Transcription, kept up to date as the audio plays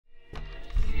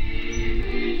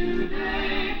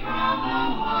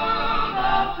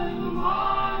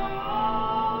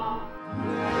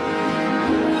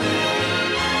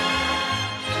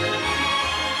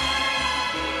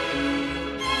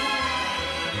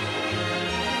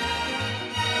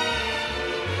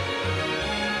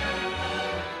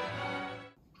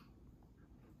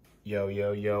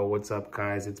Yo, what's up,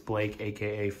 guys? It's Blake,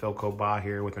 aka PhilcoBAH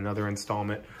here with another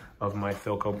installment of my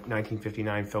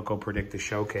 1959 Philco Predicta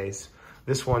showcase.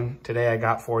 This one, today I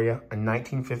got for you a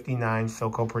 1959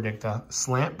 Philco Predicta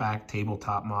Slantback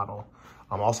tabletop model.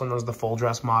 Also known as the full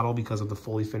dress model because of the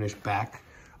fully finished back.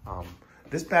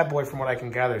 This bad boy, from what I can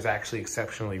gather, is actually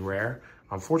exceptionally rare.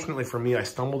 Unfortunately for me, I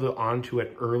stumbled onto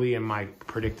it early in my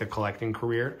Predicta collecting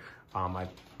career. I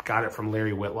got it from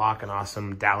Larry Whitlock, an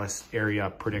awesome Dallas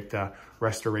area Predicta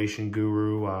restoration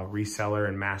guru, reseller,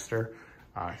 and master.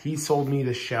 He sold me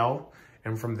the shell,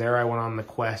 and from there I went on the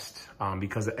quest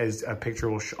because as a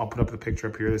picture, I'll put up the picture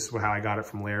up here. This is how I got it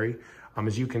from Larry.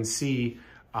 As you can see,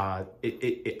 I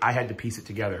had to piece it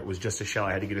together. It was just a shell.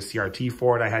 I had to get a CRT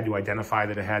for it. I had to identify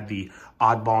that it had the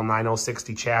oddball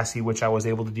 9060 chassis, which I was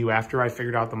able to do after I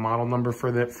figured out the model number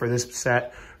for this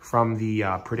set from the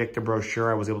Predicta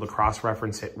brochure. I was able to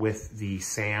cross-reference it with the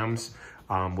SAMs,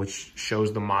 which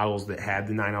shows the models that had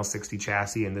the 9060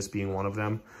 chassis, and this being one of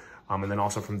them. And then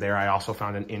also from there, I also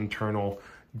found an internal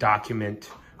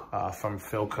document from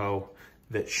Philco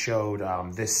that showed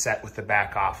this set with the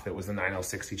back off that was the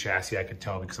 9060 chassis. I could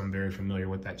tell because I'm very familiar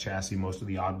with that chassis. Most of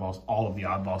the oddballs, all of the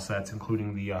oddball sets,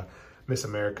 including the Miss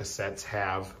America sets,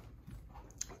 have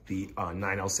the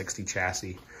 9060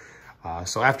 chassis.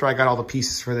 So after I got all the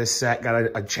pieces for this set,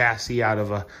 got a chassis out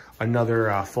of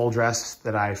another full dress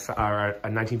that a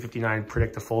 1959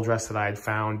 Predicta full dress that I had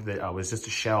found that was just a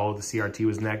shell. The CRT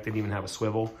was necked, didn't even have a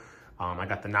swivel. I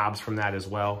got the knobs from that as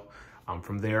well.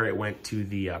 From there, it went to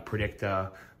the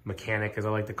Predicta mechanic, as I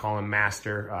like to call him,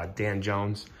 master, Dan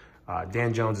Jones.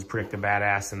 Dan Jones is Predicta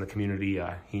badass in the community.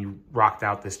 He rocked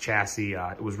out this chassis.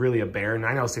 It was really a bear.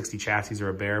 9060 chassis are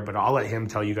a bear, but I'll let him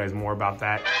tell you guys more about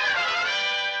that.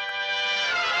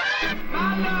 I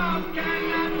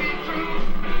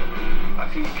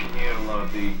think you can hear a lot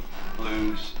of the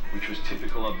blues, which was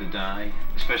typical of the day,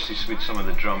 especially with some of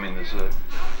the drumming. There's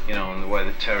and the way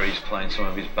that Terry's playing some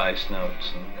of his bass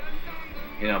notes, and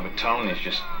but Tony's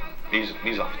just,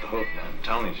 he's off the hook, man.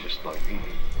 Tony's just like,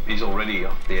 he's already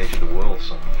off the edge of the world,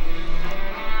 so.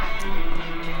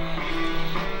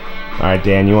 All right,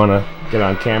 Dan, you want to get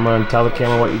on camera and tell the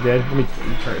camera what you did? Let me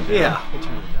turn it down. Yeah, we'll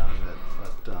turn it down a bit.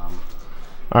 But, all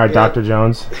right, yeah. Dr.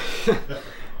 Jones.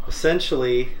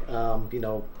 Essentially,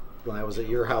 when I was at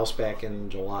your house back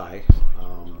in July,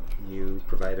 you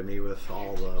provided me with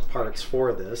all the parts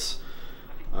for this.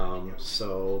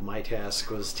 So my task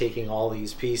was taking all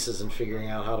these pieces and figuring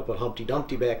out how to put Humpty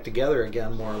Dumpty back together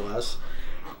again, more or less.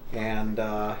 And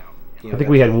I think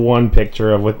we had one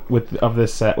picture of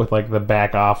this set with like the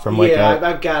back off from like. Yeah,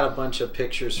 I've got a bunch of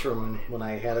pictures from when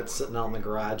I had it sitting out in the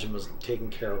garage and was taking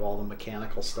care of all the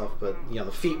mechanical stuff. But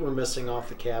the feet were missing off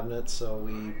the cabinet, so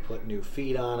we put new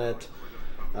feet on it.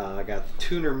 I got the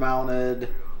tuner mounted,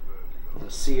 the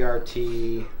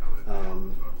CRT.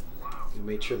 We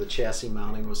made sure the chassis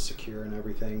mounting was secure and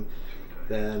everything.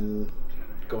 Then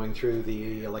going through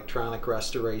the electronic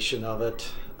restoration of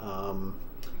it.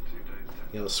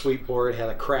 The sweep board had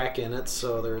a crack in it,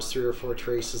 so there's 3 or 4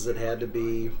 traces that had to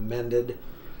be mended.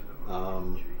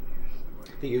 The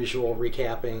usual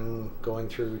recapping, going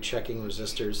through, checking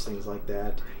resistors, things like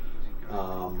that.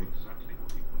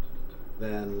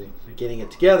 Then getting it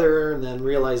together, and then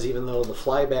realize even though the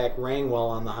flyback rang well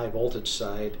on the high voltage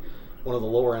side, one of the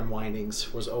lower end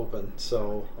windings was open,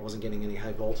 so I wasn't getting any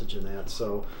high voltage in that.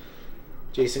 So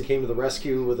Jason came to the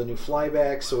rescue with a new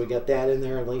flyback, so we got that in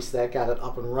there. At least that got it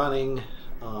up and running.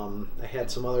 I had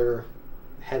some other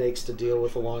headaches to deal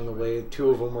with along the way.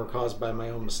 2 of them were caused by my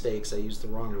own mistakes. I used the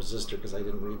wrong resistor because I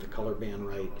didn't read the color band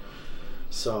right.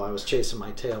 So I was chasing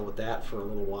my tail with that for a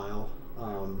little while.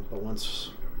 But once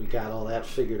we got all that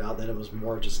figured out, then it was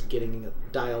more just getting it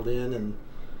dialed in and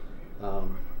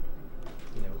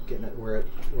getting it where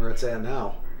it's at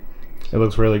now. It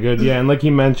looks really good. Yeah, and like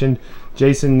you mentioned,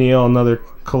 Jason Neal, another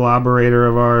collaborator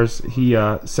of ours, he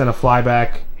sent a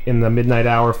flyback in the midnight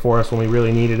hour for us when we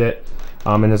really needed it,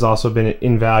 and has also been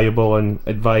invaluable in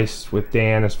advice with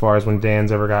Dan as far as when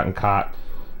Dan's ever gotten caught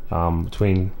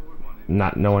between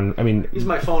not knowing. I mean, he's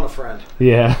my phone a friend.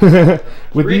 Yeah.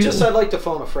 Regis, I'd like to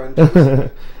phone a friend.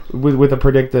 with a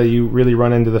Predicta, you really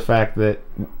run into the fact that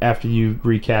after you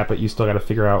recap it, you still got to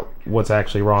figure out what's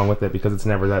actually wrong with it because it's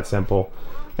never that simple.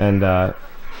 And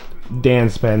Dan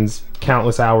spends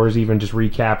countless hours even just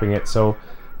recapping it, so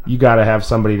you got to have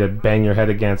somebody to bang your head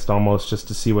against almost just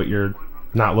to see what you're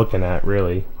not looking at,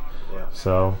 really. Yeah.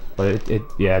 So, but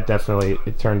definitely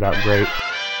it turned out great.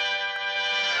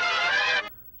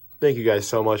 Thank you guys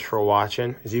so much for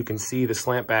watching. As you can see, the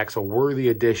Slantback's a worthy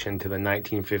addition to the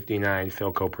 1959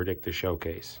 Philco Predicta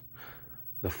showcase.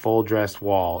 the full dress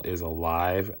wall is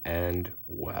alive and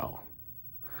well.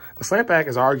 The Slantback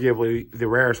is arguably the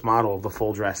rarest model of the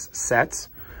full dress sets.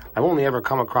 I've only ever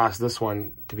come across this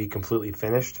one to be completely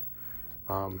finished.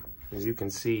 As you can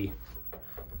see,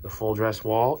 the full dress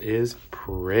wall is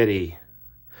pretty.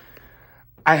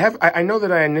 I know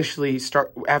that I initially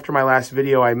after my last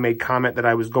video, I made comment that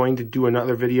I was going to do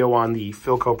another video on the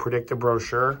Philco Predicta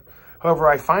brochure. However,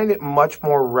 I find it much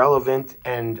more relevant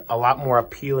and a lot more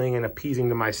appealing and appeasing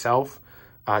to myself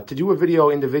to do a video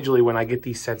individually when I get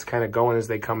these sets kind of going as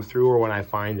they come through or when I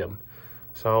find them.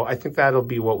 So I think that'll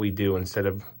be what we do instead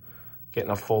of getting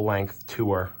a full-length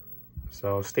tour.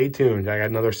 So stay tuned. I got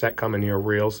another set coming here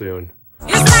real soon.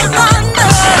 It's like thunder,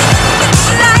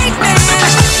 lightning.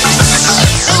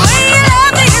 The way you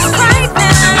love me is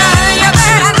frightening. You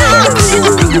better know.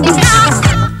 Now,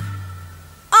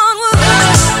 onward,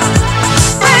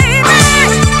 baby.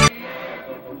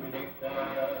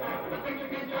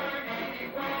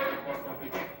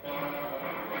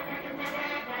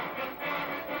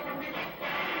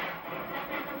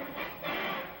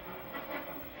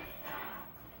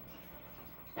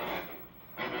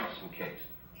 Case.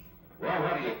 Well,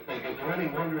 what do you think? Is there any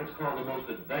wonder it's called the most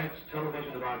advanced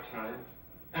television of our time?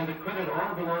 And the credit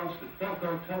all belongs to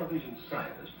Philco television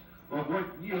scientists who have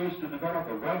worked years to develop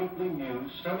a radically new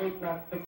semi-flat picture.